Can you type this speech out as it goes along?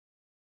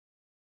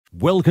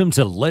Welcome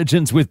to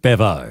Legends with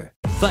Bevo.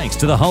 Thanks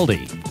to the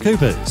Holdy,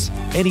 Coopers,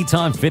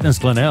 Anytime Fitness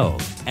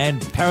Glenelg,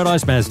 and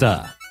Paradise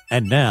Mazda.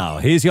 And now,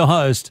 here's your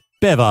host,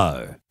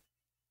 Bevo.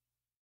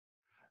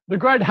 The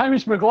great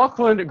Hamish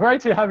McLaughlin,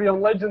 great to have you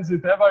on Legends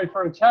with Bevo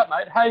for a chat,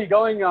 mate. How are you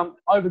going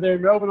over there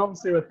in Melbourne?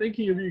 Obviously, we're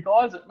thinking of you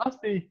guys. It must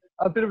be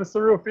a bit of a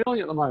surreal feeling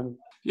at the moment.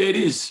 Yeah, it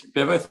is,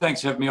 Bevo. Thanks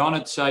for having me on.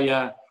 It's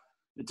a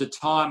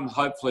time,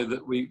 hopefully,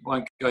 that we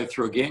won't go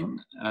through again.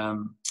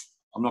 I'm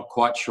not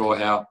quite sure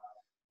how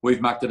we've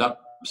mucked it up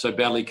so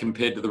badly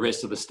compared to the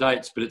rest of the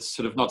states, but it's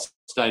sort of not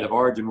state of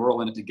origin. We're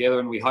all in it together,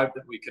 and we hope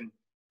that we can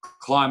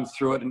climb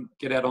through it and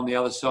get out on the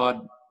other side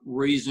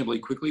reasonably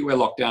quickly. We're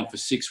locked down for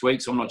 6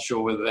 weeks. I'm not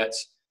sure whether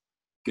that's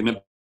going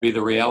to be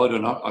the reality or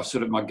not.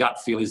 My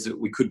gut feel is that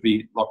we could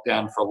be locked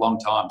down for a long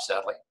time,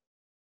 sadly.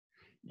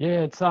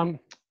 Yeah, it's I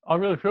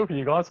really feel for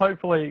you guys.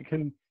 Hopefully it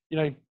can,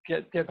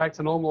 get back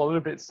to normal a little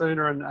bit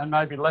sooner and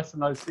maybe less than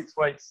those 6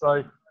 weeks.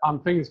 So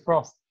fingers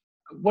crossed.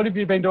 What have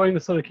you been doing to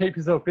sort of keep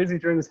yourself busy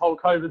during this whole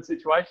COVID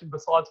situation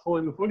besides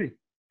pulling the footy?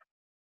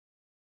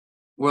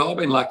 Well, I've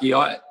been lucky.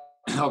 I've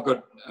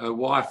got a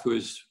wife who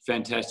is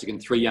fantastic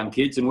and 3 young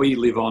kids, and we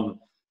live on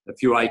a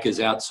few acres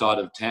outside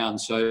of town.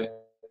 So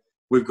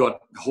we've got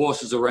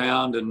horses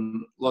around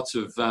and lots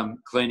of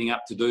cleaning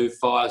up to do,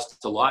 fires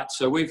to light.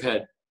 So we've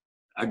had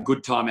a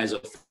good time as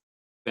a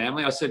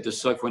family. I said to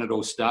Soph when it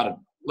all started,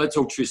 let's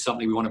all choose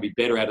something we want to be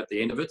better at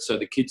the end of it. So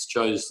the kids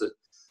chose the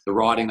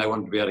riding. They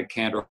wanted to be able to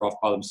canter off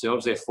by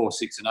themselves. They're 4,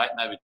 6 and 8 and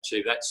they've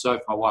achieved that.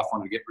 Soph, my wife,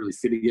 wanted to get really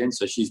fit again,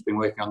 so she's been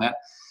working on that.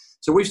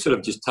 So we've sort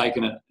of just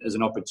taken it as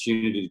an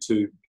opportunity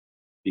to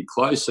be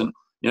close. And,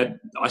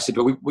 I said,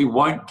 well, we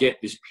won't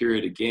get this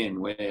period again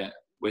where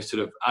we're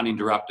sort of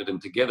uninterrupted and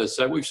together.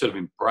 So we've sort of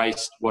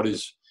embraced what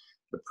is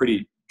a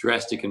pretty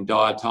drastic and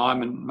dire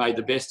time and made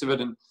the best of it.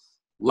 And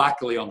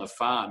luckily on the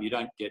farm, you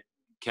don't get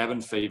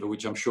cabin fever,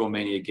 which I'm sure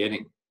many are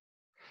getting.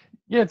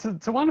 Yeah,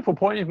 it's a wonderful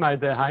point you've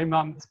made there,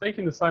 Haim.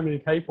 Speaking to so many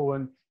people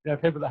and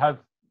people that have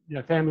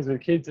families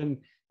with kids, and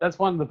that's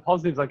one of the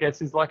positives, I guess,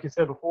 is like you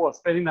said before,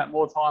 spending that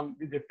more time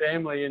with your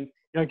family, and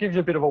it gives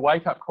you a bit of a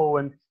wake up call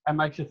and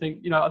makes you think,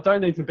 I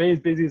don't need to be as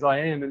busy as I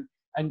am,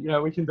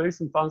 and we can do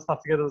some fun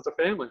stuff together as a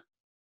family.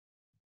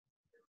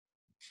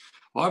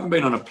 I haven't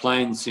been on a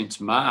plane since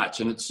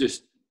March, and it's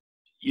just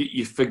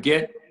you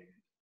forget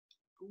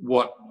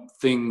what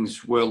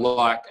things were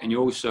like, and you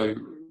also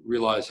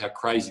realise how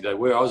crazy they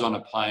were. I was on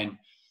a plane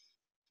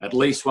at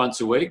least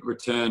once a week,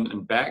 return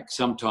and back,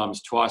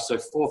 sometimes twice, so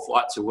 4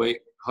 flights a week,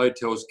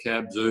 hotels,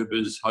 cabs,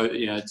 Ubers.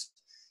 It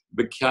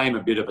became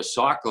a bit of a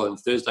cycle, and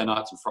Thursday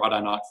nights and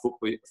Friday night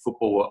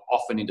football were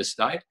often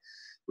interstate,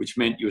 which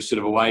meant you were sort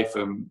of away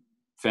from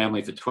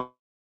family for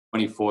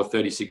 24,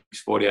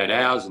 36, 48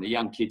 hours, and the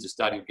young kids are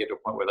starting to get to a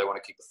point where they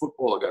want to kick the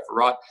football or go for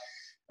a ride.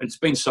 And it's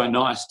been so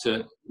nice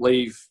to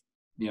leave,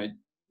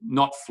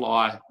 not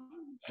fly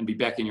and be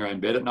back in your own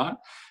bed at night,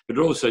 but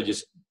it also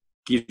just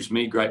gives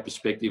me great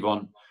perspective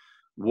on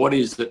what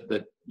is it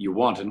that you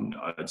want. And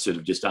it's sort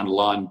of just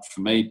underlined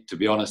for me, to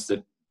be honest,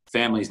 that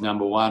family's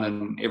number one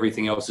and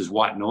everything else is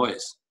white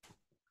noise.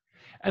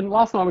 And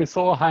last night we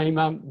saw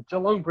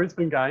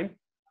Geelong-Brisbane game.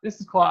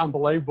 This is quite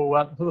unbelievable.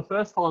 For the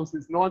first time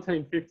since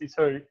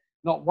 1952,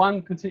 not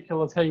one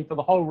particular team for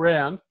the whole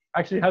round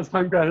actually has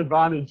home ground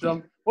advantage.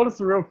 What a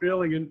surreal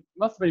feeling, and it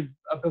must be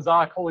a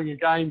bizarre calling a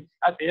game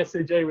at the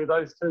SCG with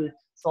those two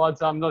sides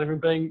not even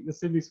being the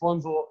Sydney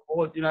Swans or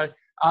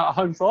a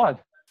home side.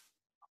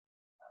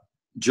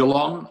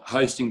 Geelong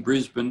hosting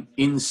Brisbane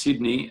in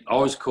Sydney. I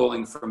was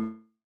calling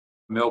from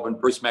Melbourne.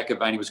 Bruce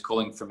McAvaney was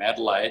calling from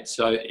Adelaide.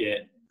 So, yeah,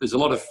 there's a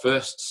lot of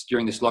firsts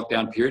during this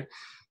lockdown period.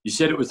 You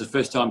said it was the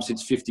first time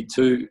since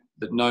 52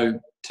 that no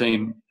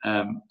team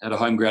had a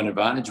home ground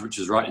advantage, which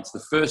is right. It's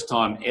the first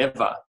time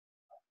ever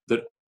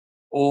that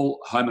all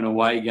home and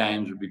away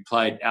games would be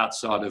played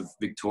outside of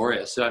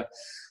Victoria. So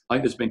I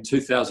think there's been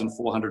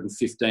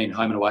 2,415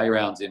 home and away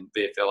rounds in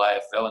VFL,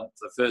 AFL, and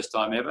for the first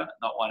time ever,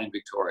 not one in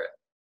Victoria.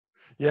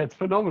 Yeah, it's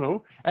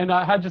phenomenal. And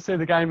how'd you see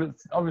the game?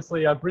 It's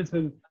obviously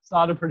Brisbane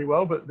started pretty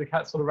well, but the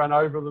Cats sort of ran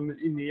over them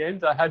in the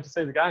end. How'd you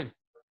see the game?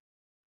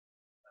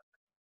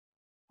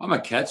 I'm a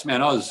Cats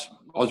man. I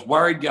was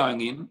worried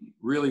going in,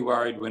 really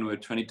worried when we were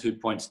 22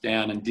 points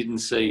down and didn't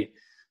see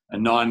a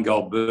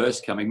 9-goal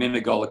burst coming.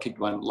 Menegola kicked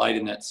one late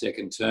in that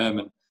second term,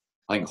 and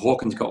I think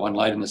Hawkins got one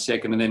late in the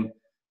second, and then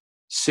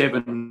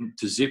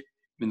 7-0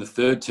 in the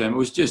third term. It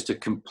was just a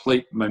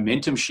complete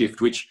momentum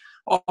shift, which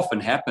often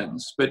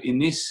happens. But in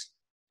this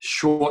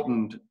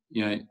shortened,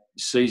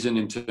 season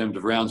in terms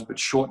of rounds, but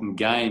shortened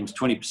games,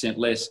 20%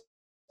 less,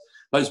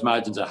 those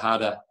margins are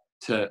harder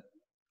to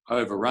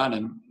overrun.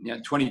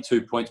 And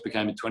 22 points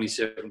became a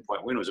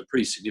 27-point win. It was a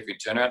pretty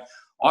significant turnaround.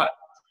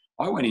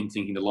 I went in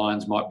thinking the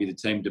Lions might be the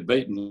team to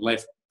beat and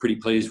left pretty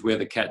pleased where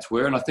the Cats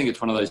were. And I think it's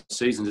one of those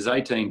seasons. There's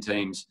 18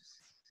 teams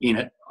in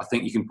it. I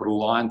think you can put a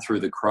line through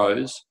the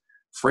Crows.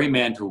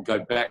 Fremantle go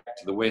back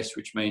to the West,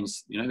 which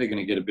means, they're going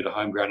to get a bit of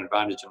home ground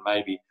advantage and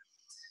maybe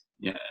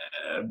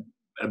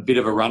a bit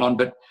of a run on.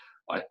 But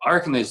I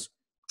reckon there's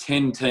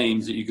 10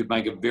 teams that you could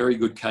make a very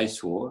good case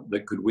for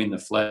that could win the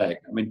flag.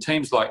 I mean,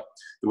 teams like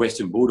the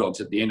Western Bulldogs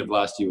at the end of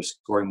last year were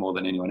scoring more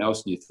than anyone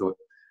else, and you thought,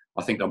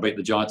 I think they'll beat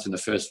the Giants in the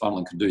first final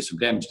and could do some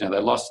damage. Now, they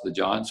lost to the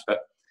Giants, and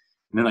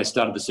then they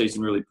started the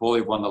season really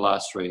poorly, won the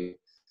last 3.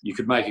 You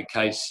could make a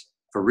case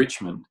for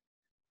Richmond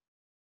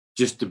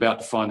just about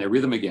to find their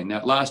rhythm again.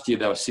 Now, last year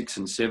they were 6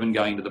 and 7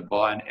 going to the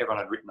bye, and everyone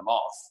had written them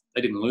off.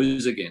 They didn't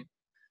lose again.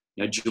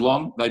 You know,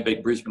 Geelong, they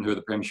beat Brisbane, who are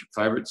the premiership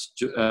favourites.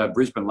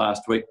 Brisbane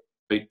last week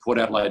beat Port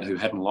Adelaide, who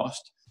hadn't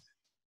lost.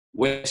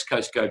 West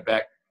Coast go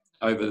back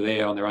over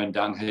there on their own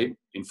dung heap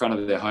in front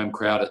of their home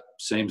crowd, it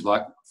seems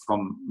like,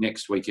 from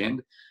next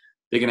weekend.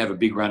 They're going to have a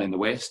big run in the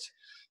West.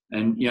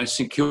 And, you know,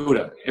 St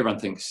Kilda, everyone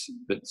thinks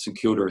that St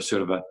Kilda are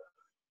sort of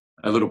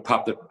a little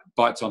pup that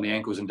bites on the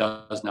ankles and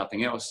does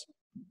nothing else.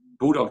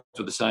 Bulldogs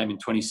were the same in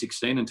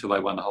 2016 until they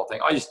won the whole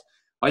thing. I just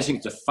think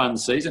it's a fun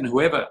season.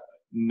 Whoever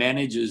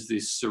manages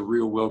this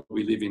surreal world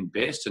we live in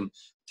best and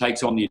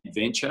takes on the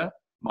adventure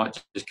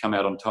might just come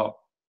out on top.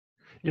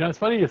 You know, it's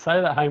funny you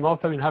say that, Haim.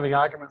 I've been having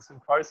arguments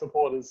with Crow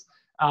supporters,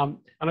 and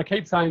I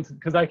keep saying,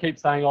 because they keep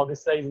saying, oh,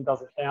 this season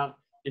doesn't count,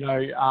 you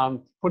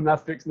know, put an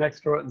asterisk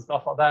next to it and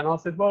stuff like that. And I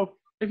said, well,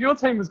 if your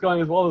team was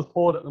going as well as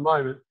Port at the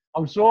moment,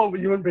 I'm sure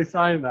you wouldn't be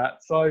saying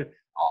that. So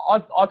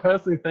I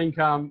personally think,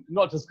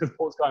 not just because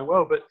Port's going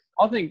well, but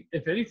I think,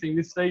 if anything,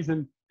 this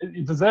season,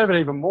 you deserve it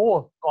even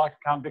more, like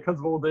because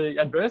of all the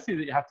adversity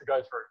that you have to go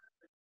through.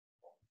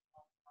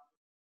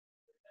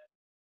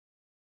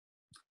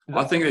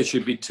 I think there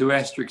should be 2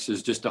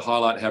 asterisks just to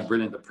highlight how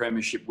brilliant the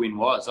premiership win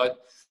was.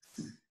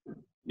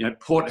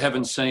 Port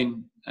haven't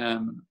seen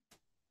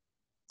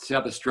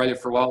South Australia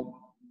for a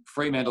while.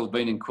 Fremantle have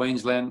been in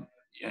Queensland.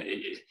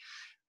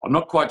 I'm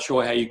not quite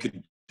sure how you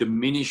could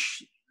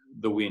diminish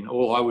the win.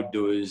 All I would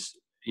do is,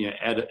 you know,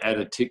 add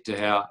a tick to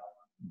how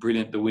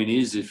brilliant the win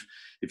is.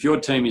 If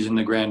your team is in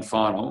the grand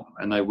final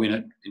and they win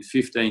it, in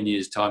 15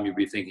 years' time, you'll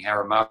be thinking how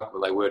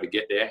remarkable they were to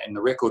get there. And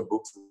the record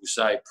books will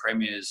say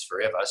premiers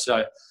forever.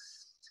 So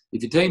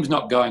if your team's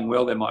not going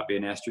well, there might be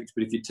an asterisk.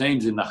 But if your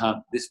team's in the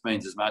hunt, this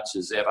means as much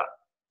as ever.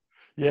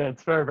 Yeah,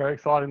 it's very, very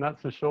exciting, that's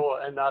for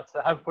sure. And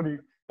to have footy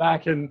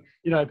back and,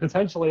 you know,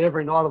 potentially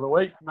every night of the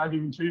week, maybe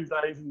even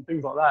Tuesdays and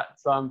things like that.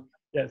 So,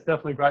 it's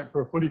definitely great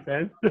for a footy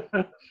fan.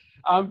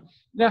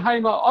 Now,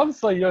 Haim,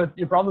 obviously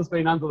your brother's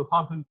been under the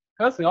pump, and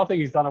personally, I think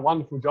he's done a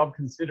wonderful job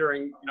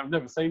considering, you know, I've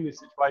never seen this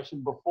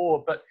situation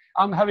before. But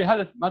have you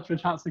had much of a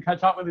chance to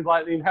catch up with him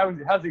lately, and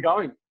how's he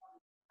going?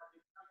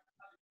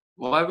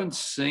 Well, I haven't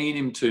seen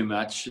him too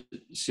much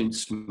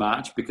since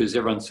March because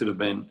everyone's sort of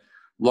been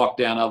locked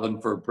down other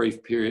than for a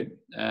brief period.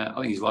 I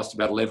think he's lost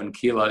about 11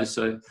 kilos,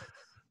 so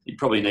he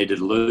probably needed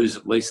to lose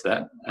at least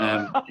that.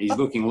 He's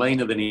looking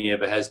leaner than he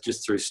ever has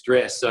just through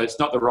stress. So it's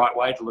not the right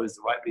way to lose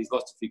the weight, but he's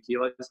lost a few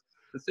kilos.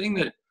 The thing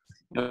that,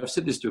 you know, I've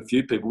said this to a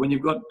few people, when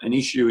you've got an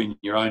issue in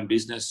your own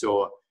business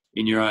or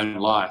in your own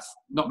life,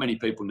 not many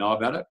people know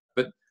about it,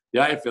 but the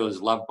AFL is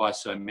loved by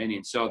so many,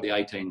 and so are the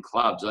 18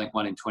 clubs. I think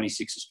 1 in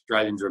 26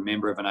 Australians are a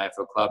member of an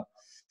AFL club.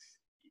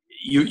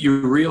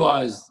 You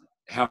realise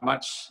how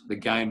much the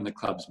game and the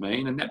clubs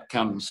mean, and that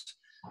becomes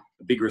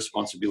a big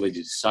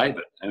responsibility to save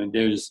it. I mean,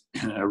 there's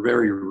a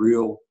very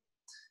real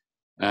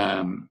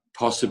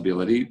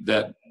possibility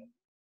that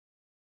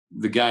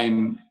the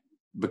game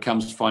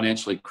becomes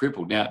financially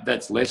crippled. Now,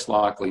 that's less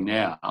likely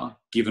now,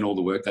 given all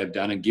the work they've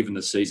done and given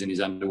the season is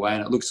underway,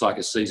 and it looks like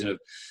a season of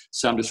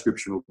some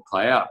description will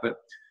play out. But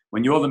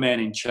when you're the man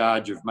in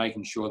charge of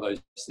making sure those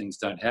things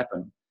don't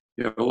happen,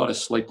 you have a lot of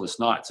sleepless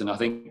nights. And I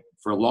think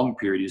for a long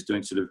period, he's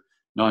doing sort of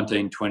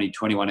 19, 20,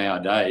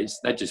 21-hour days.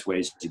 That just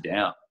wears you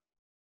down.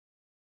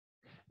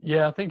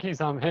 Yeah, I think he's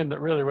handled it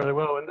really, really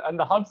well. And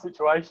the hub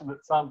situation,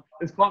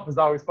 it's quite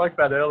bizarre. We spoke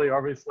about earlier,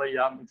 obviously,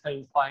 the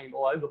teams playing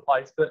all over the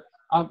place. But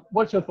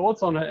what's your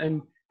thoughts on it?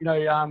 And, you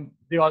know,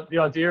 the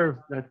idea of,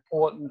 you know,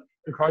 Port and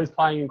the Crows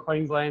playing in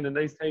Queensland and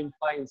these teams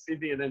playing in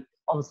Sydney and then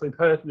obviously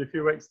Perth in a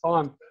few weeks'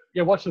 time.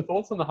 Yeah, what's your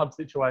thoughts on the hub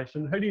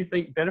situation? Who do you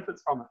think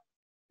benefits from it?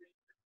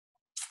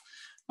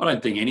 I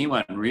don't think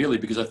anyone really,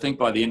 because I think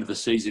by the end of the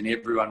season,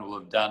 everyone will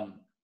have done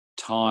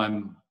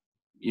time,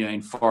 you know,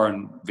 in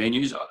foreign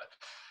venues.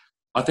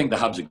 I think the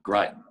hubs are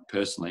great,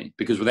 personally,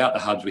 because without the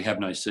hubs, we have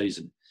no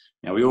season.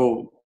 Now, we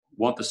all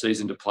want the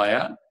season to play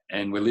out,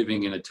 and we're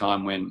living in a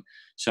time when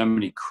so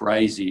many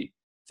crazy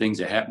things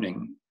are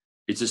happening.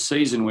 It's a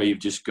season where you've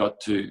just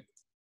got to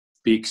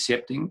be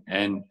accepting,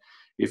 and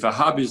if a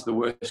hub is the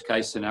worst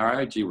case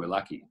scenario, gee, we're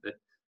lucky that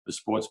the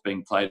sport's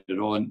being played at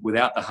all. And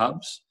without the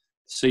hubs,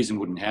 the season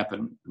wouldn't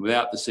happen.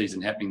 Without the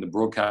season happening, the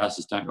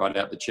broadcasters don't write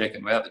out the cheque.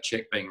 And without the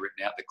cheque being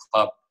written out, the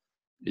club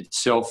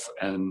itself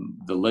and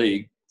the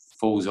league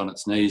falls on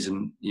its knees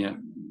and, you know,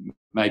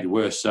 maybe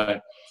worse. So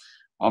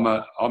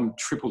I'm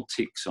triple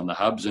ticks on the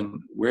hubs.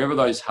 And wherever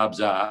those hubs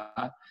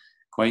are,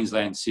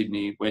 Queensland,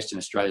 Sydney, Western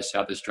Australia,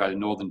 South Australia,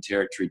 Northern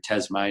Territory,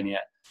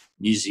 Tasmania,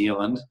 New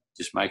Zealand,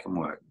 just make them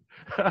work.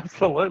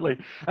 Absolutely.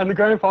 And the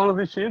grand final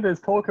this year, there's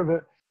talk of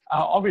it.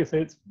 Obviously,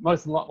 it's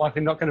most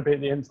likely not going to be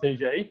at the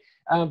MCG.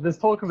 There's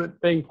talk of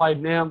it being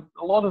played now.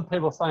 A lot of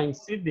people are saying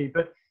Sydney,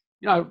 but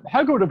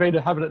how good would it be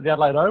to have it at the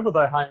Adelaide Oval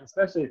though, Hayne,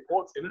 especially if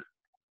Port's in it?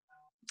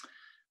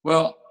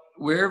 Well,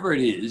 wherever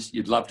it is,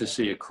 you'd love to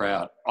see a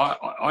crowd.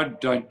 I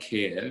don't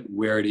care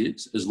where it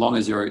is, as long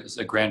as there is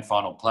a grand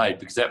final played,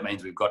 because that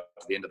means we've got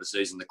to the end of the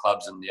season, the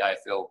clubs and the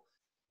AFL,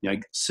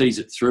 sees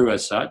it through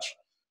as such.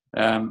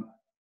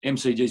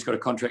 MCG's got a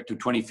contract till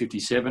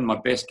 2057. My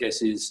best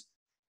guess is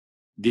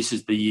this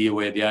is the year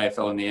where the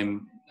AFL and the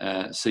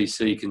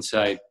MCC can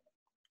say,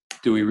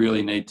 do we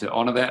really need to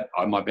honour that?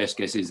 My best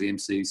guess is the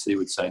MCC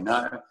would say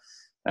no.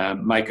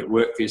 Make it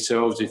work for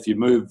yourselves. If you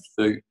move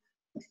the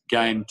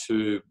game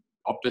to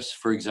Optus,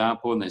 for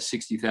example, and there's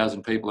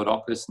 60,000 people at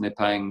Optus and they're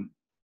paying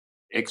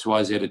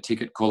XYZ a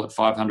ticket, call it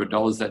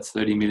 $500, that's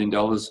 $30 million,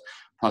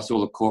 plus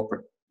all the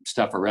corporate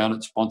stuff around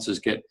it. Sponsors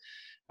get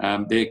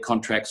their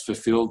contracts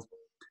fulfilled.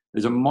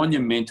 There's a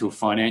monumental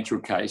financial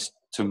case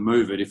to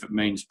move it if it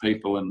means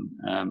people and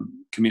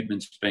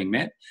commitments being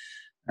met.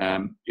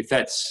 If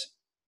that's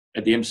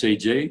at the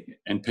MCG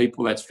and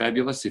people, that's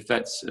fabulous. If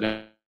that's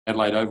at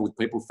Adelaide Oval with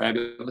people,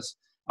 fabulous.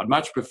 I'd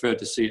much prefer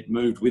to see it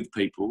moved with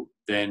people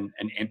than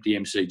an empty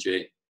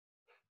MCG.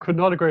 Could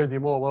not agree with you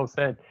more. Well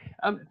said.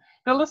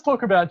 Now let's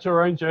talk about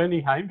your own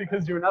journey, Hayne,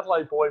 because you're an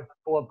Adelaide boy,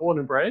 born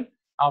and bred,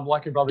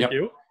 like your brother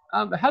Gil.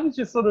 How did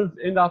you sort of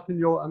end up in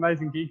your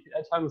amazing gig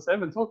at Channel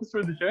 7? Talk us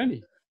through the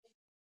journey.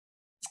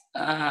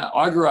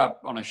 I grew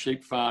up on a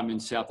sheep farm in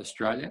South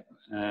Australia.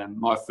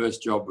 My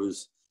first job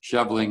was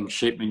shoveling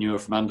sheep manure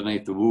from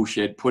underneath the wool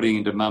shed, putting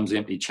into mum's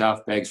empty chaff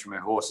bags from her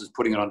horses,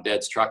 putting it on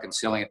dad's truck and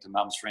selling it to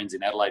mum's friends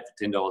in Adelaide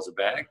for $10 a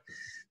bag.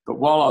 But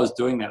while I was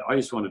doing that, I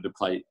just wanted to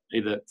play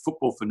either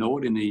football for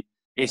Nord in the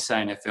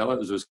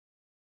SANFL, as it was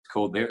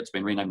called there. It's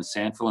been renamed the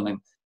SANFL. And then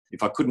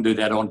if I couldn't do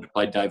that, I wanted to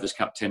play Davis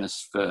Cup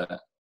tennis for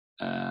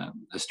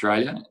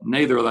Australia.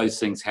 Neither of those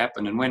things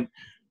happened. And when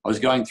I was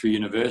going through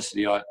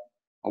university, I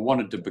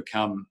wanted to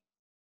become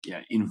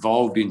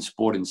involved in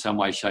sport in some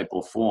way, shape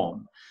or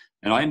form.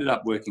 And I ended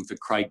up working for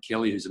Craig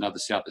Kelly, who's another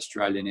South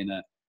Australian in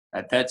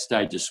at that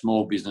stage, a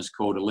small business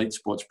called Elite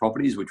Sports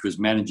Properties, which was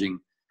managing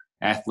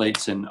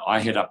athletes. And I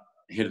headed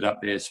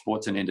up their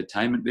sports and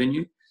entertainment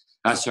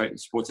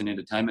sports and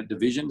entertainment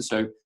division.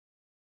 So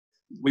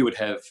we would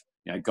have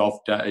golf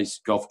days,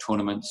 golf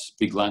tournaments,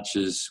 big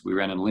lunches. We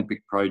ran an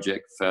Olympic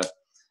project for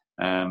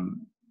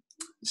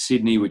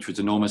Sydney, which was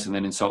enormous, and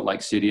then in Salt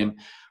Lake City. And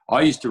I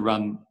used to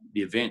run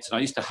the events, and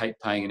I used to hate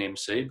paying an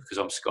MC because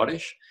I'm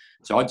Scottish.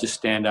 So I'd just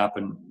stand up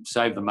and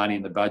save the money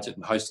in the budget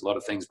and host a lot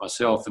of things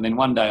myself. And then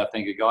one day, I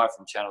think a guy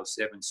from Channel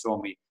 7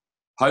 saw me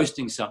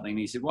hosting something, and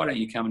he said, why don't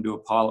you come and do a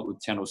pilot with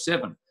Channel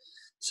 7?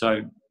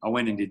 So I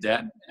went and did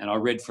that, and I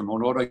read from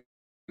an auto,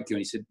 and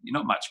he said, you're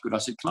not much good. I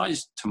said, can I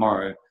just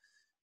tomorrow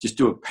just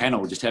do a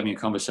panel, just having a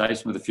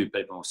conversation with a few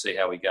people, and we'll see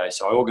how we go.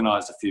 So I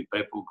organised a few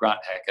people, Grant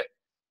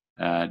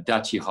Hackett,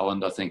 Dutchy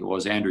Holland, I think it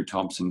was, Andrew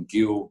Thompson,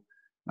 Gil,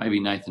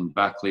 maybe Nathan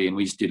Buckley, and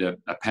we just did a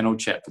panel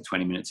chat for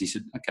 20 minutes. He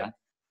said, okay,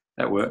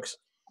 that works.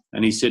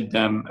 And he said,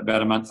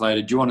 about a month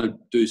later, do you want to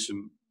do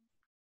some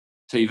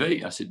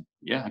TV? I said,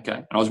 yeah, okay.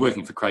 And I was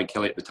working for Craig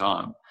Kelly at the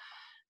time.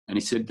 And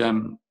he said,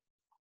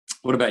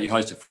 what about you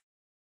host a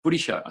footy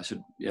show? I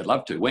said, yeah, I'd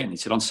love to. When? He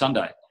said, on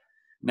Sunday.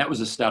 And that was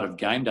the start of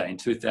Game Day in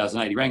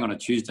 2008. He rang on a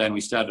Tuesday and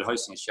we started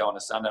hosting a show on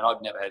a Sunday, and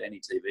I'd never had any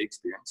TV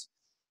experience.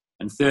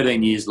 And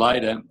 13 years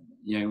later,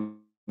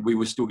 we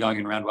were still going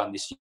in round one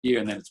this year,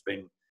 and then it's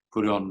been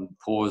put on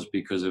pause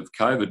because of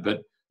COVID.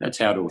 But that's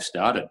how it all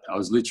started. I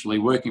was literally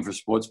working for a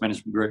sports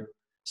management group,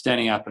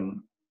 standing up and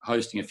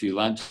hosting a few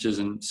lunches,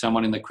 and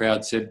someone in the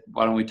crowd said,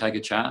 why don't we take a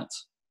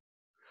chance?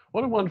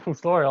 What a wonderful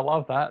story. I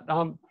love that.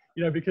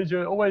 Because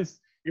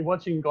you're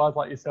watching guys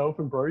like yourself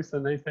and Bruce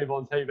and these people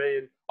on TV,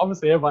 and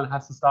obviously everyone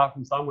has to start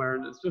from somewhere,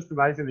 and it's just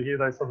amazing to hear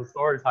those sort of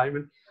stories,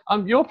 Hayman.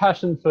 Your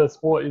passion for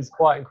sport is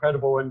quite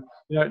incredible, and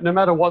no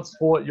matter what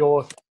sport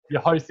you're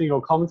hosting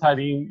or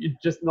commentating,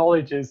 just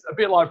knowledge is a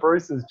bit like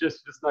Bruce's,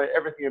 just know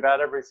everything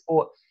about every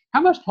sport. How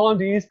much time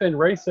do you spend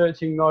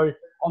researching, though,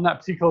 on that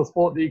particular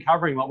sport that you're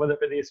covering, like whether it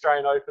be the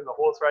Australian Open, the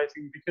horse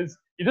racing, because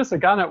you're just a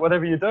gun at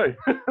whatever you do?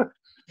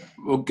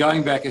 Well,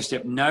 going back a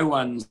step, no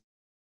one's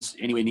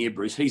anywhere near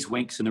Bruce. He's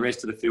Winks and the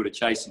rest of the field are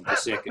chasing for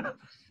second.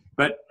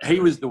 But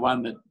he was the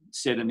one that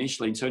said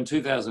initially, and so in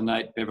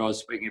 2008, Bev, I was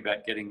speaking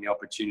about getting the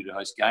opportunity to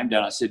host Game Day,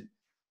 and I said,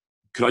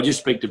 could I just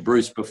speak to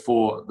Bruce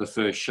before the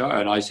first show?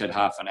 And I just had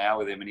half an hour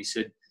with him, and he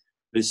said,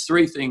 there's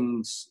three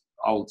things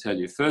I'll tell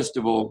you. First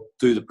of all,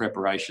 do the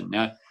preparation.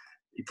 Now,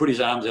 he put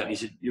his arms out and he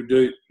said, you'll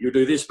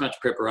do this much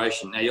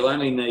preparation. Now, you'll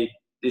only need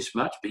this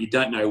much, but you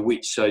don't know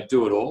which, so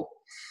do it all.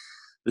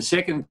 The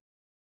second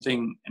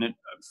thing, and it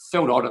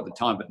felt odd at the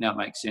time, but now it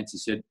makes sense, he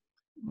said,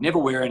 never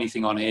wear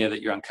anything on air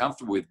that you're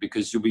uncomfortable with,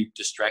 because you'll be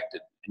distracted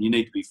and you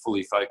need to be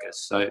fully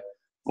focused. So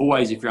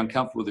always, if you're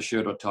uncomfortable with a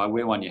shirt or tie,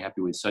 wear one you're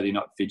happy with so you're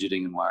not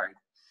fidgeting and worried.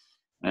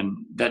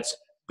 And that's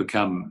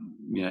become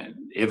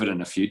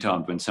evident a few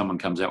times when someone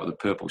comes out with a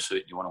purple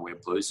suit and you want to wear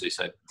blue. So you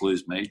say,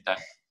 blue's me, don't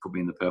put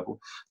me in the purple.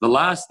 The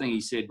last thing he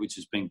said, which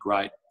has been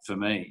great for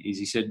me, is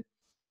he said,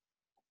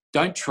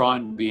 don't try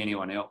and be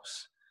anyone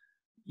else.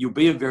 You'll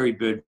be a very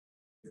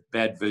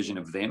bad version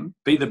of them.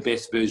 Be the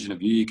best version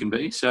of you can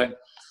be. So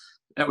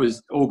that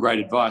was all great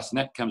advice. And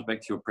that comes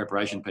back to your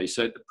preparation piece.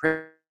 So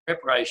the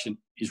preparation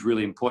is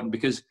really important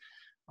because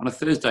on a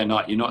Thursday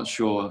night, you're not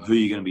sure who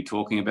you're going to be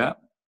talking about.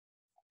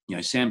 You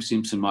know, Sam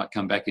Simpson might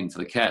come back in for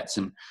the Cats.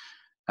 And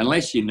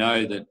unless you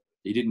know that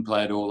he didn't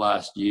play at all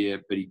last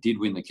year, but he did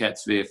win the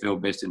Cats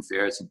VFL Best and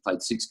Fairest and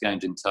played 6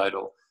 games in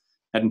total,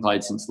 hadn't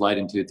played since late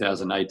in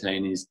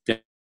 2018. His dad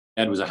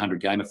was a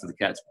 100-gamer for the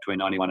Cats between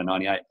 91 and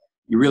 98.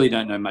 You really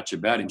don't know much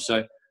about him.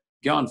 So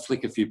go and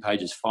flick a few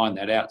pages, find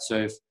that out. So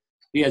if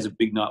he has a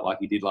big night like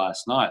he did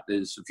last night,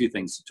 there's a few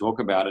things to talk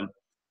about. And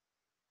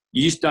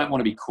you just don't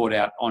want to be caught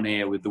out on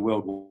air with the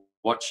world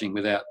watching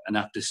without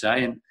enough to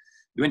say. And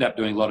you end up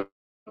doing a lot of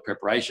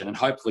preparation, and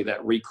hopefully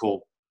that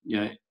recall, you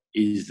know,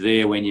 is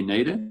there when you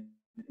need it.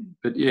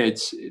 But yeah,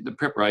 it's the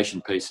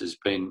preparation piece has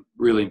been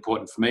really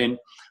important for me. And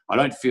I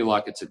don't feel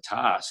like it's a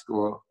task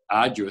or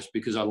arduous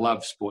because I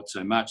love sport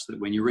so much that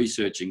when you're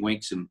researching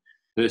Winks and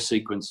her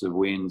sequence of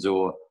wins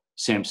or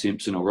Sam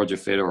Simpson or Roger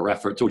Federer or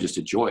Rafa, it's all just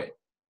a joy.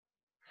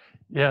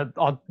 Yeah,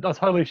 I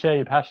totally share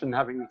your passion,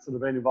 having sort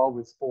of been involved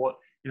with sport,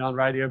 you know, on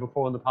radio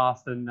before in the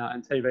past and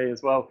TV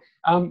as well.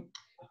 I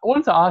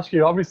wanted to ask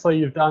you, obviously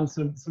you've done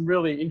some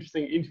really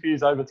interesting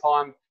interviews over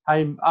time.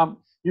 Hey,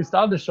 you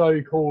started a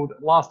show called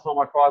Last Time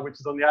I Cried, which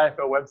is on the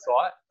AFL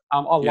website. I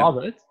love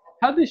it.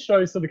 How did this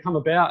show sort of come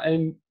about?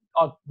 And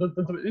the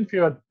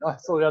interview I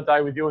saw the other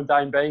day with you and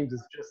Dane Beams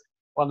is just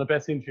one of the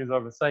best interviews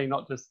I've ever seen,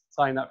 not just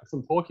saying that because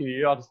I'm talking to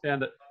you. I just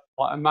found it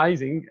like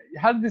amazing.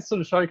 How did this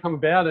sort of show come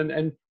about,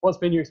 and what's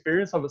been your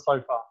experience of it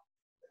so far?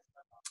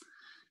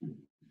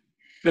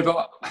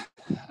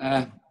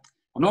 I'm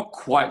not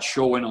quite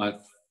sure when I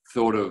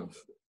thought of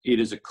it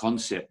as a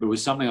concept, but it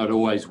was something I'd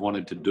always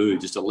wanted to do,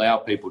 just allow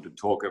people to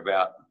talk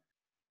about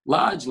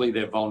largely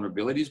their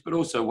vulnerabilities, but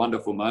also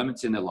wonderful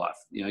moments in their life.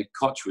 You know,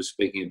 Koch was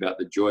speaking about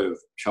the joy of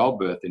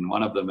childbirth in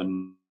one of them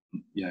and,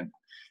 you know,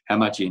 how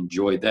much he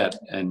enjoyed that.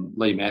 And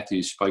Lee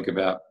Matthews spoke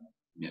about,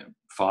 you know,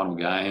 final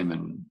game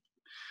and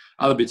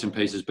other bits and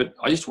pieces. But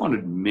I just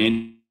wanted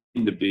men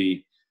to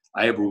be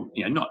able,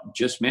 you know, not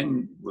just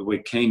men.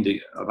 We're keen to,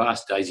 I've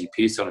asked Daisy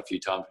Pearson a few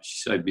times, but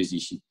she's so busy,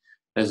 she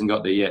hasn't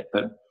got there yet.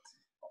 But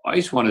I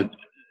just wanted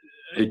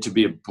it to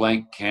be a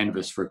blank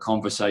canvas for a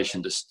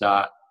conversation to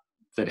start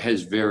that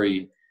has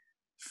very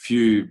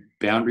few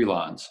boundary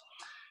lines.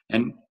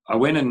 And I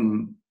went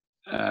and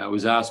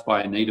was asked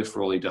by Anita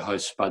Frawley to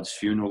host Spud's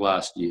funeral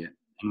last year.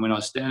 And when I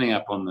was standing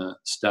up on the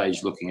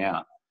stage looking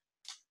out,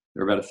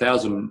 there were about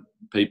 1,000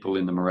 people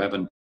in the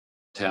Moorabbin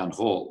Town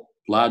Hall,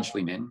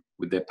 largely men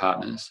with their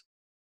partners,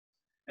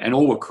 and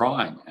all were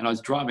crying. And I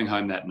was driving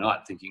home that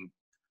night thinking,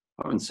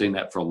 I haven't seen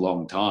that for a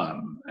long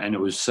time. And it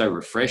was so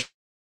refreshing.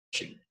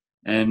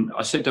 And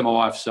I said to my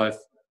wife, Soph,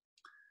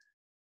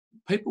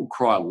 people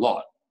cry a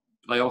lot.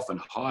 They often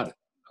hide it.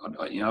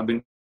 You know, I've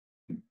been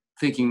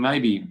thinking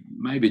maybe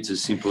it's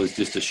as simple as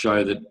just a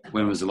show that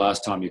when was the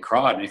last time you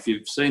cried? And if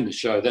you've seen the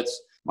show, that's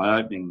my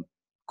opening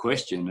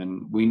question,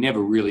 and we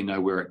never really know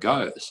where it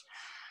goes.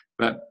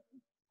 But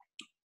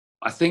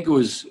I think it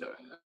was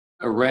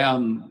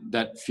around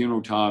that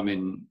funeral time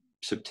in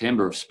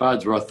September of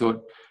Spuds where I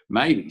thought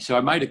maybe. So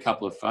I made a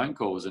couple of phone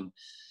calls and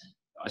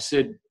I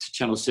said to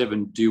Channel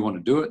 7, do you want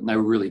to do it? And they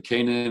were really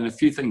keen. And a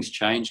few things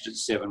changed at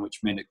 7, which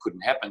meant it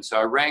couldn't happen. So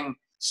I rang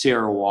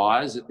Sarah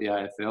Wise at the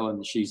AFL,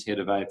 and she's head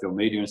of AFL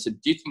media, and I said,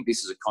 do you think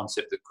this is a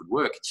concept that could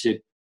work? She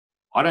said,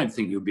 I don't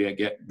think you'll be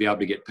able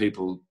to get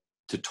people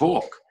to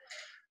talk.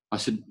 I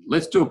said,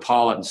 let's do a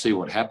pilot and see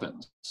what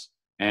happens.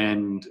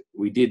 And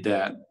we did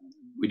that.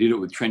 We did it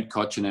with Trent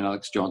Cotchin and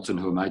Alex Johnson,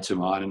 who are mates of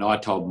mine, and I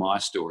told my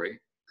story.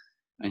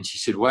 And she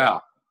said,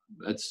 wow,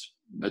 that's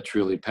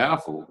really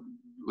powerful.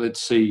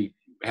 Let's see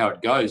how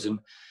it goes. And,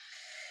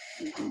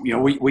 you know,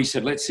 we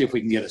said, let's see if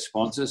we can get a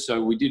sponsor.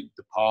 So we did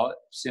the pilot,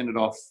 sent it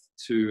off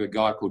to a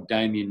guy called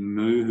Damien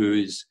Moo, who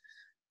is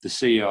the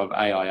CEO of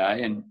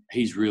AIA, and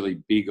he's really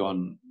big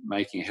on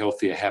making a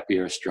healthier,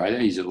 happier Australia.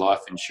 He's a life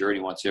insurer. He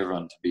wants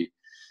everyone to be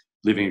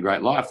living a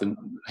great life. And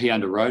he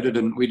underwrote it,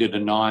 and we did a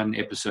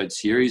 9-episode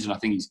series, and I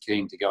think he's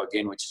keen to go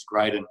again, which is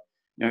great. And,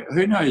 you know,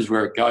 who knows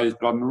where it goes,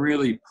 but I'm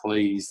really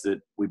pleased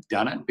that we've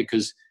done it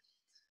because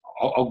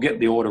I'll get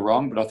the order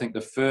wrong, but I think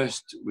the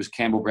first was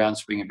Campbell Brown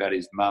speaking about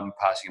his mum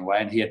passing away,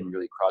 and he hadn't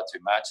really cried too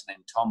much. And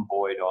then Tom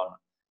Boyd on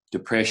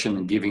depression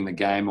and giving the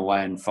game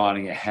away and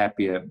finding a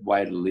happier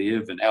way to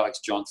live, and Alex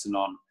Johnson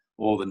on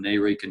all the knee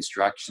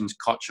reconstructions,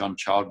 Koch on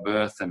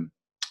childbirth, and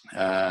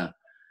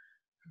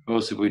what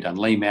else have we done?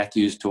 Lee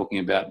Matthews talking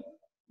about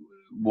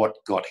what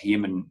got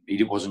him, and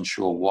he wasn't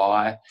sure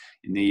why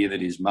in the year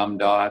that his mum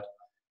died.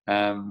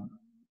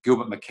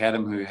 Gilbert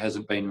McAdam, who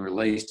hasn't been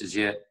released as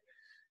yet.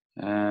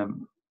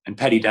 And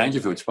Paddy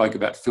Dangerfield spoke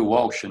about Phil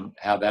Walsh and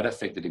how that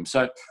affected him.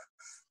 So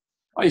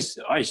I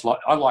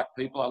like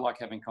people. I like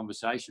having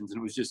conversations, and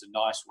it was just a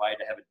nice way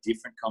to have a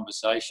different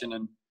conversation.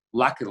 And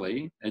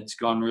luckily, it's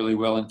gone really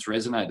well and it's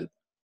resonated.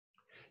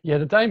 Yeah,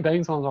 the Dane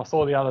Beams ones I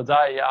saw the other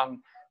day,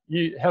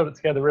 you held it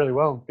together really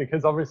well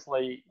because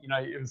obviously, you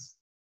know,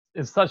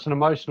 it's such an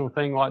emotional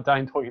thing, like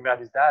Dane talking about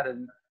his dad,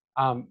 and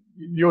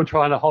you were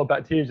trying to hold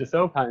back tears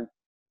yourself, Hayne.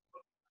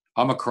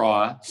 I'm a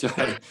crier, so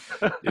there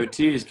were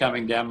tears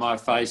coming down my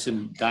face,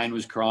 and Dane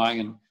was crying,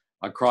 and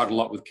I cried a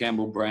lot with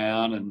Campbell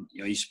Brown, and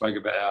he spoke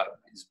about how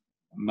his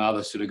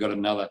mother sort of got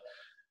another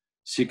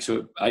 6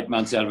 or 8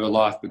 months out of her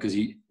life because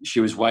she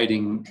was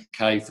waiting,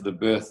 Kay, for the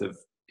birth of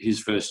his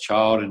first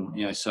child,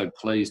 and so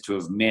pleased to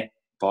have met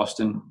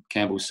Boston,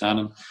 Campbell's son,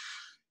 and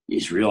you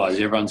just realise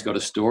everyone's got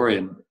a story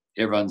and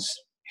everyone's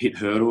hit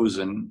hurdles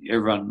and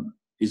everyone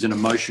is an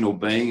emotional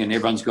being and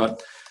everyone's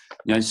got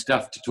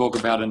stuff to talk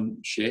about and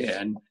share,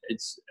 and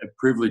it's a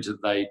privilege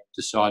that they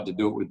decide to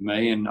do it with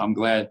me, and I'm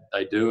glad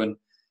they do, and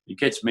it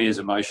gets me as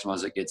emotional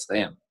as it gets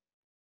them.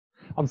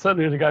 I'm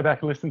certainly going to go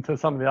back and listen to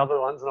some of the other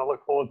ones, and I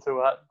look forward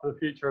to the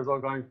future as well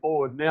going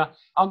forward. Now,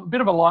 a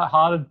bit of a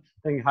light-hearted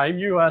thing, Haim.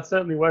 You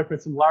certainly work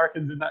with some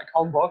larrikins in that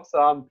com box.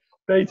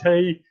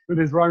 BT with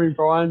his roaming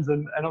Bryans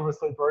and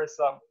obviously Bruce,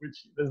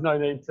 which there's no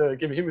need to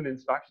give him an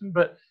instruction.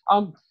 But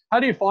how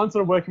do you find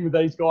sort of working with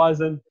these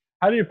guys, and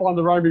how do you find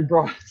the roaming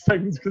Bryans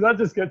segments? Because that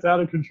just gets out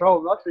of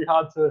control. It's actually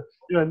hard to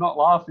not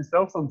laugh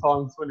yourself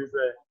sometimes when he's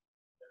there.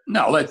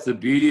 No, that's the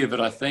beauty of it.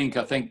 I think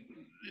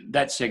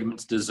that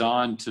segment's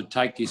designed to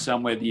take you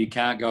somewhere that you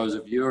can't go as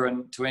a viewer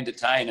and to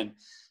entertain. And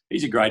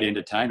he's a great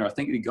entertainer. I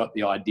think he got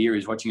the idea.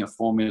 He's watching a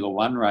Formula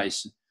One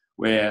race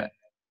where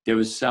there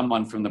was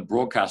someone from the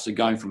broadcaster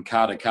going from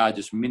car to car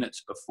just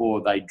minutes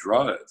before they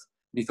drove. And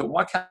he thought,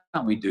 why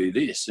can't we do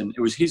this? And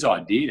it was his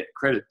idea.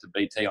 Credit to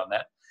BT on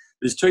that.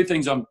 There's 2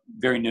 things I'm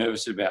very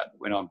nervous about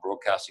when I'm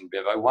broadcasting,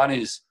 Bevo. One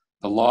is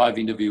the live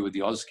interview with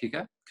the Oz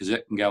kicker, because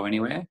that can go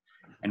anywhere,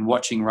 and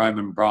watching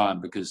Roman Bryan,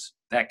 because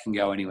that can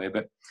go anywhere.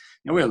 But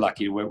we're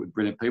lucky to work with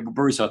brilliant people.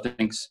 Bruce, I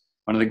think, is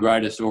one of the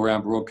greatest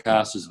all-round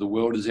broadcasters the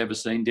world has ever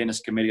seen.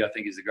 Dennis Cometti, I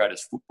think, is the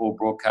greatest football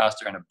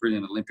broadcaster and a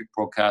brilliant Olympic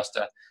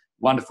broadcaster.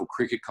 Wonderful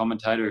cricket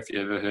commentator, if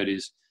you ever heard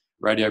his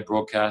radio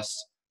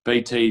broadcasts.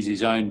 BT's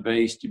his own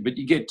beast. But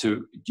you get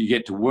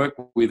to work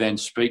with and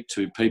speak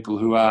to people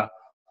who are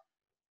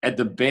at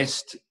the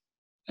best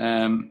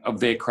of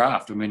their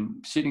craft. I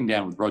mean, sitting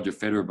down with Roger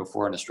Federer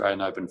before an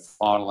Australian Open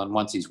final, and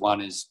once he's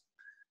won, is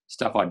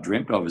stuff I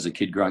dreamt of as a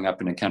kid growing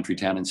up in a country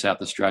town in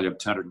South Australia of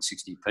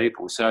 260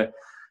 people. So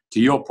to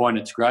your point,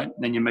 it's great. And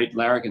then you meet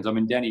larrikins. I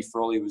mean, Danny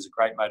Frawley was a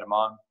great mate of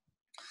mine.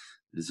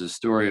 There's a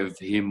story of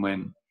him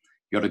when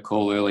he got a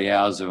call early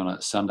hours on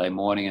a Sunday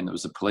morning, and there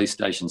was a police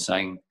station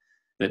saying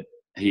that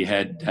he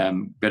had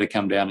better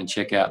come down and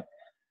check out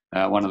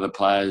one of the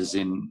players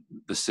in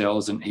the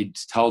cells, and he'd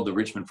told the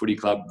Richmond Footy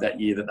Club that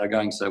year that they're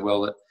going so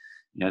well that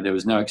there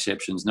was no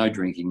exceptions, no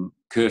drinking,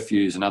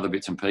 curfews and other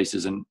bits and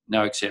pieces, and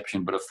no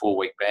exception but a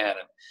 4-week ban.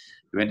 And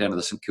he went down to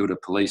the St Kilda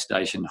police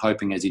station,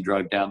 hoping as he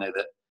drove down there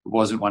that it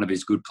wasn't one of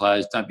his good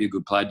players. Don't be a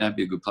good player, don't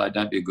be a good player,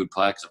 don't be a good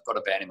player, because I've got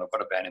to ban him, I've got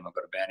to ban him, I've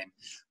got to ban him.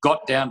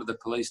 Got down to the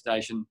police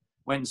station,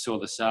 went and saw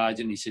the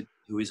sergeant. He said,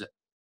 "Who is it?"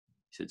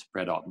 He said, "It's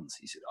Brett Ottens."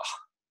 He said, "Oh,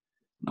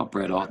 not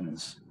Brett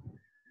Ottens.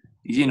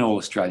 He's in all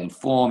Australian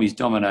form. He's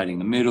dominating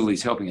the middle.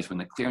 He's helping us win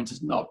the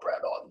clearances. Not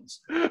Brad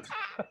Ottens."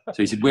 So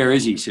he said, "Where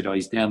is he?" He said, "Oh,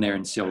 he's down there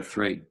in cell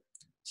 3.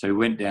 So he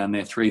went down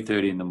there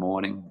 3:30 in the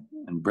morning,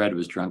 and Brad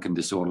was drunk and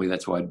disorderly.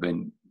 That's why he'd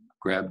been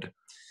grabbed. And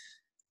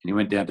he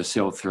went down to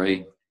cell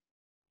 3.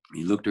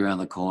 He looked around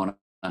the corner.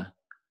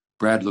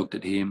 Brad looked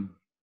at him.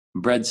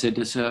 And Brad said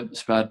to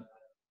Spud,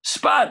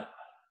 "Spud,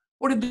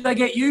 what did they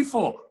get you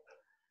for?"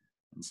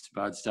 And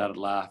Spud started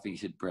laughing. He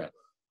said, "Brad,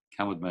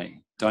 come with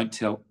me. Don't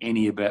tell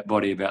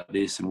anybody about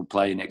this, and we'll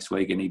play you next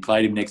week." And he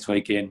played him next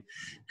weekend.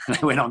 And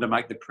they went on to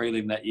make the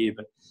prelim that year.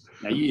 But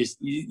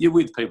you're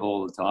with people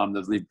all the time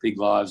that live big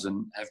lives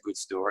and have good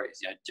stories.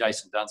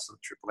 Jason Dunstall,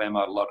 Triple M,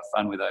 I had a lot of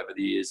fun with over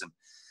the years, and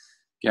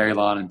Gary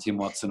Lyon and Tim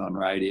Watson on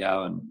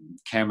radio, and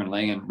Cameron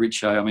Lang and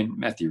Richo. I mean,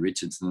 Matthew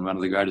Richardson, one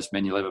of the greatest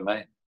men you'll ever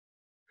meet.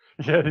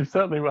 Yeah, you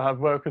certainly will have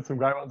worked with some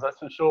great ones, that's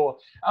for sure.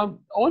 I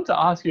want to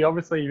ask you,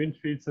 obviously you've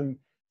interviewed some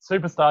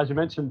superstars. You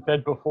mentioned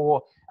Fed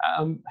before.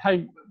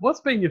 Hey, what's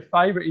been your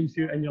favourite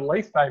interview and your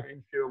least favourite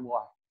interview, and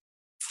why?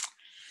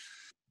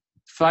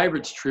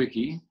 Favourite's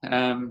tricky.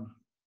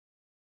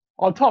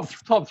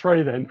 Top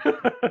 3 then.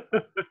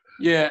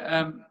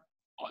 Yeah.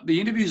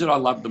 The interviews that I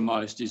love the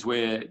most is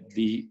where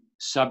the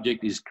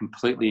subject is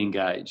completely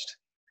engaged.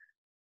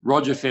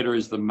 Roger Federer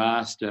is the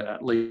master,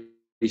 at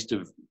least,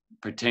 of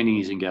pretending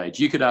he's engaged.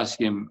 You could ask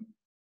him,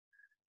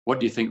 "What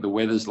do you think the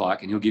weather's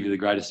like?" and he'll give you the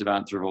greatest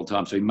answer of all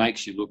time. So he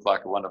makes you look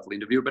like a wonderful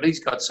interviewer, but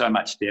he's got so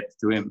much depth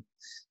to him.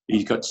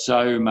 He's got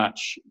so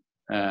much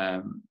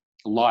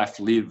life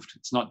lived.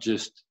 It's not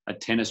just a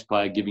tennis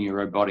player giving you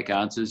robotic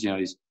answers.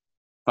 His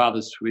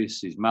father's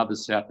Swiss, his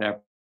mother's South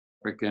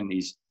African.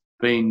 He's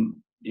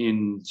been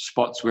in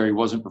spots where he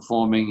wasn't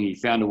performing. He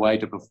found a way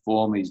to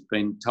perform. He's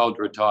been told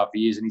to retire for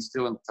years, and he's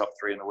still in the top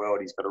 3 in the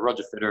world. He's got a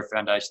Roger Federer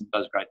Foundation that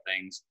does great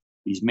things.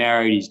 He's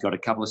married. He's got a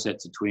couple of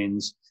sets of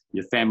twins.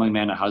 He's a family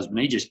man, a husband.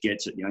 He just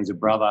gets it. He's a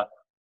brother.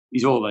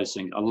 He's all those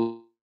things. I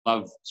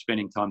love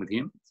spending time with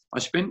him. I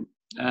spent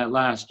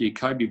last year,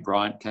 Kobe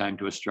Bryant came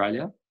to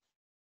Australia,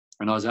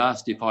 and I was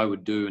asked if I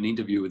would do an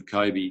interview with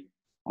Kobe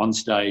on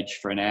stage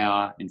for an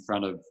hour in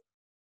front of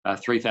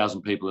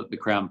 3,000 people at the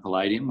Crown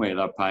Palladium, where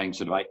they're paying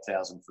sort of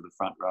 8,000 for the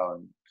front row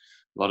and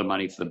a lot of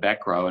money for the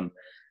back row. And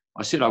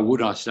I said I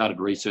would, and I started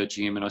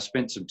researching him, and I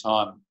spent some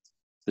time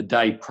the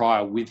day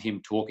prior with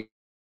him talking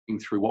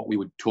through what we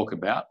would talk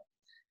about.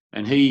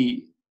 And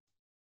he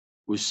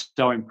was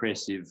so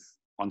impressive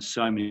on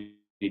so many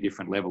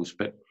different levels.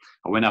 But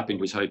I went up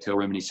into his hotel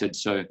room and he said,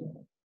 "So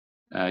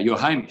you're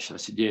Hamish?" I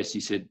said, "Yes." He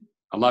said,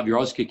 "I love your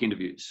Auskick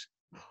interviews."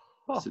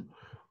 I said,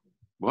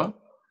 "What?"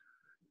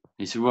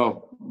 He said,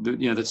 "Well,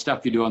 the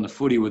stuff you do on the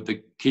footy with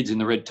the kids in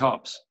the red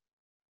tops."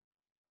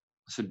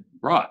 I said,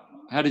 "Right.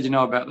 How did you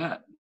know about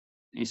that?"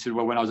 He said,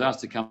 "Well, when I was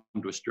asked to come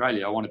to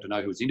Australia, I wanted to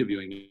know who was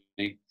interviewing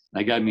me.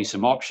 They gave me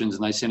some options,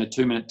 and they sent a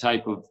 2-minute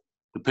tape of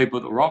the people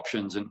that were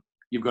options. And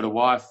you've got a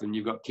wife and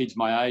you've got kids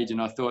my age,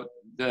 and I thought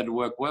that'd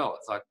work well."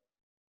 It's like,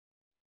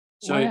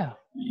 so wow.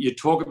 you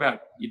talk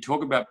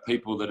about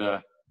people that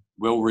are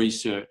well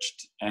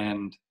researched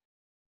and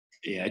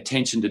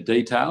attention to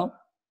detail.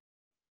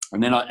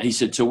 And then he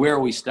said, "So where are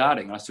we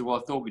starting?" And I said, "Well,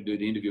 I thought we'd do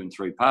the interview in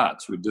 3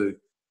 parts. We'd do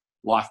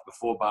life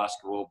before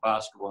basketball,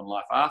 basketball, and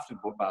life after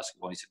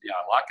basketball." And he said, "Yeah,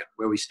 I like it.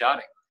 Where are we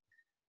starting?"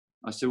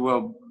 I said,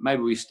 "Well,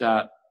 maybe we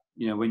start,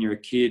 when you're a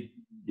kid,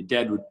 your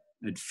dad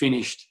had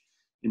finished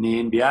in the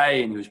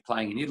NBA and he was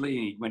playing in Italy,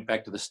 and he went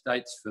back to the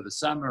States for the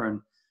summer,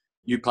 and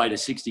you played a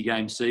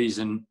 60-game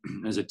season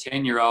as a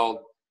 10-year-old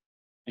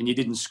and you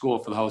didn't score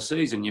for the whole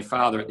season. Your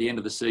father at the end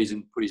of the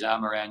season put his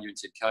arm around you and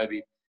said,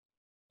 'Kobe,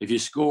 if you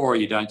score or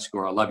you don't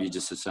score, I love you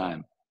just the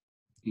same.'"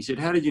 He said,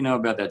 "How did you know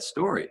about that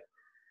story?"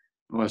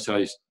 Well, so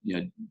I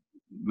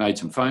made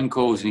some phone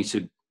calls, and he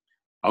said,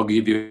 "I'll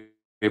give you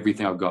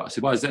everything I've got." I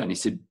said, "Why is that?" And he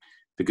said,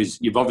 "Because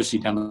you've obviously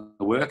done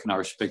the work, and I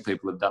respect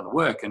people who have done the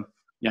work." And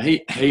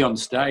he on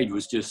stage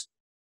was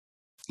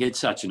he had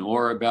such an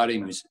aura about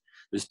him.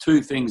 There's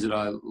 2 things that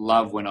I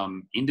love when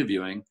I'm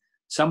interviewing.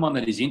 Someone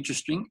that is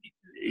interesting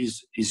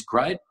is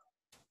great,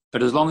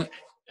 but as long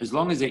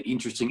as they're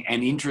interesting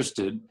and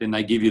interested, then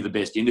they give you the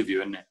best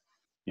interview. And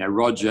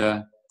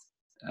Roger,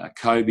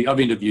 Kobe, I've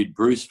interviewed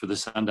Bruce for the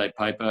Sunday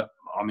paper.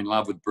 I'm in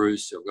love with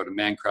Bruce. I've got a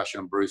man crush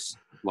on Bruce,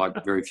 like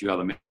very few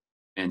other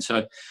men.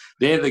 So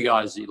they're the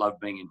guys that you love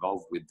being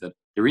involved with, that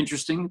they're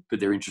interesting, but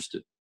they're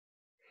interested.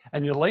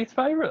 And your least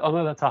favourite? I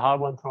know that's a hard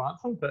one to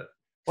answer, but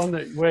one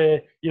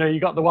where you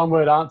got the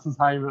one-word answers,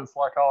 hey, and it's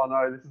like, oh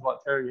no, this is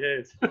like tearing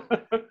hairs.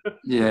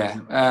 Yeah,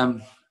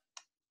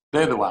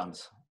 they're the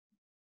ones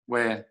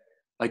where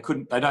they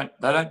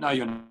don't know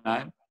your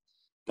name,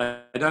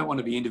 they don't want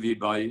to be interviewed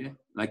by you, and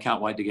they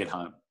can't wait to get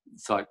home.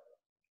 It's like,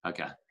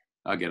 okay,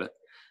 I get it.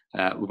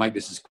 We'll make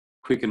this as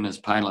quick and as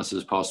painless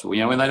as possible.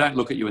 When they don't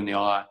look at you in the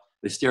eye,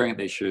 they're staring at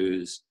their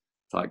shoes.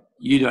 It's like,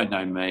 you don't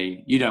know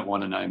me, you don't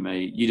want to know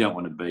me, you don't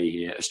want to be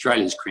here.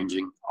 Australia's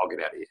cringing. I'll get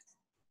out of here.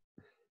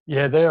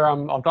 Yeah, they're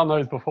I've done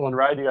those before on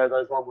radio,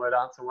 those one-word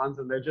answer ones,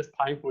 and they're just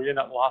painful. You end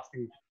up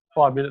lasting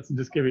 5 minutes and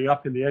just giving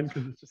up in the end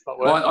because it's just not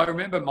working. Well, I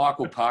remember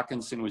Michael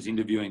Parkinson was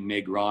interviewing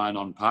Meg Ryan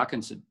on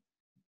Parkinson.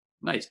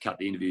 And they just cut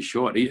the interview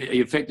short. He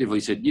effectively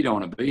said, "You don't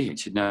want to be here."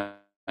 She said, "No."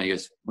 He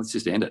goes, "Let's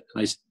just end it."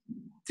 And they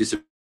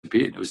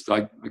disappeared. It was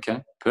like,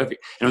 okay,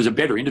 perfect. And it was a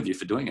better interview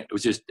for doing it. It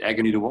was just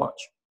agony to watch.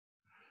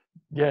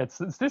 Yeah,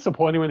 it's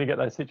disappointing when you get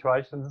those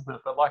situations, isn't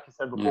it? But like you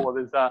said before,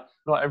 there's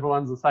not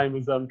everyone's the same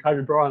as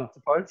Kobe Bryant, I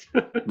suppose.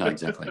 No,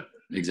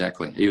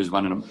 exactly. He was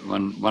one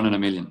in a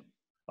million.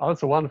 Oh,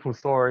 that's a wonderful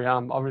story.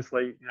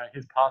 Obviously,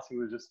 his passing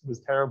was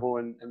terrible,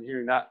 and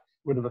hearing that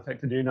would have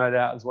affected you, no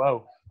doubt, as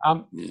well.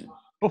 Yeah.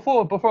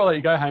 Before I let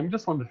you go, Haim,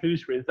 just wanted to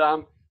finish with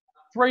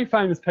 3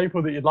 famous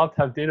people that you'd love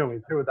to have dinner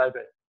with. Who would they be?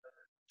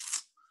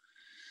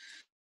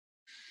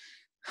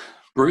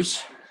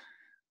 Bruce,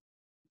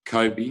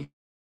 Kobe.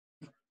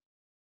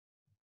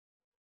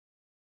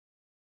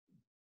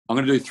 I'm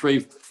going to do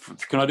 3.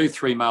 Can I do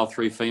 3 male,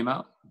 3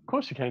 female? Of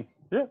course you can.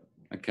 Yeah.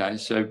 Okay.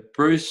 So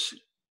Bruce,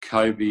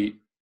 Kobe,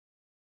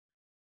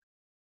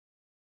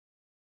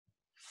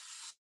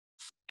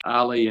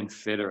 Ali, and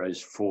Federer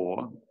is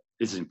 4.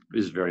 This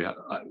is very hard.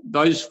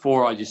 Those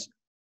 4,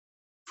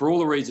 for all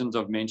the reasons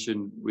I've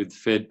mentioned with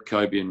Fed,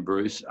 Kobe, and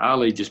Bruce.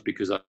 Ali, just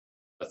because I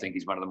think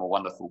he's one of the more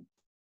wonderful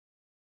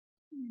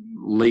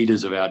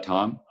leaders of our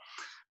time.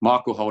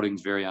 Michael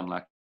Holding's very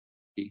unlucky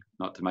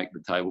not to make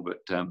the table, but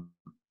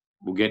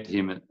we'll get to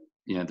him at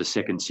the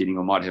second sitting,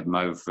 or might have him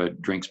over for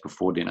drinks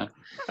before dinner.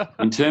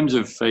 In terms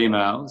of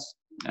females,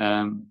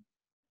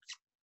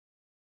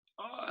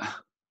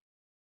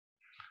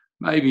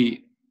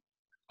 maybe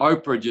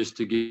Oprah, just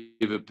to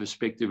give a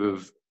perspective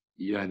of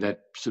that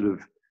sort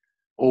of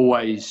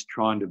always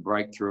trying to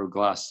break through a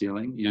glass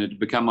ceiling. To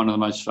become one of the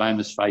most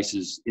famous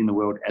faces in the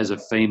world as a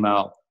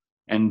female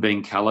and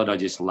being coloured, I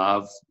just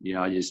love.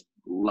 I just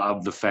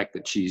love the fact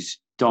that she's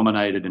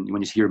dominated, and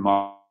when you hear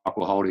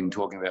Michael Holding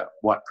talking about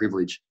white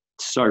privilege,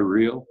 it's so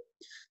real.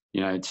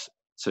 It's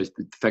so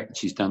the fact that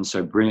she's done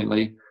so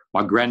brilliantly.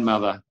 My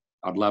grandmother,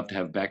 I'd love to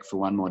have back for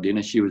one more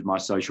dinner. She was my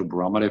social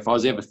barometer. If I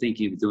was ever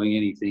thinking of doing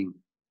anything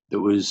that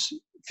was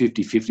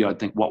 50-50, I'd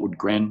think, what would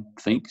Gran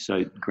think?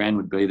 So Gran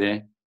would be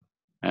there.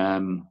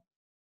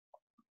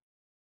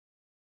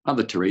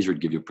 Mother Teresa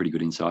would give you a pretty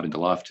good insight into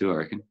life too, I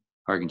reckon.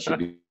 I reckon she'd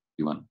be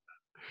one.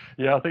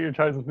 Yeah, I think you've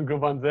chosen some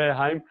good ones there,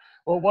 Haim.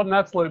 Well, what an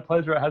absolute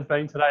pleasure it has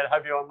been today to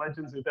have you on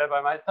Legends with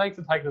Bevo, mate. Thanks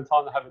for taking the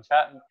time to have a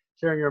chat and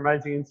sharing your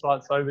amazing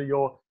insights over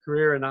your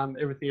career and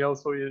everything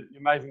else, all your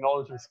amazing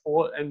knowledge of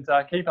sport. And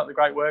keep up the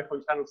great work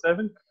on Channel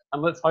 7.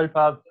 And let's hope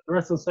the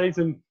rest of the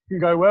season can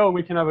go well and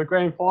we can have a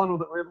grand final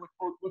that we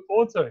look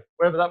forward to,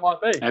 wherever that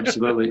might be.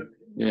 Absolutely.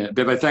 Yeah,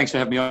 Bevo, thanks for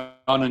having me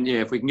on. And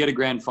yeah, if we can get a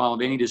grand final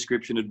of any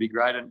description, it'd be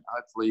great. And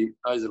hopefully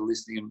those that are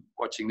listening and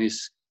watching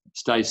this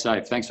stay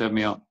safe. Thanks for having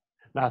me on.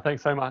 No,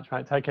 thanks so much,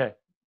 mate. Take care.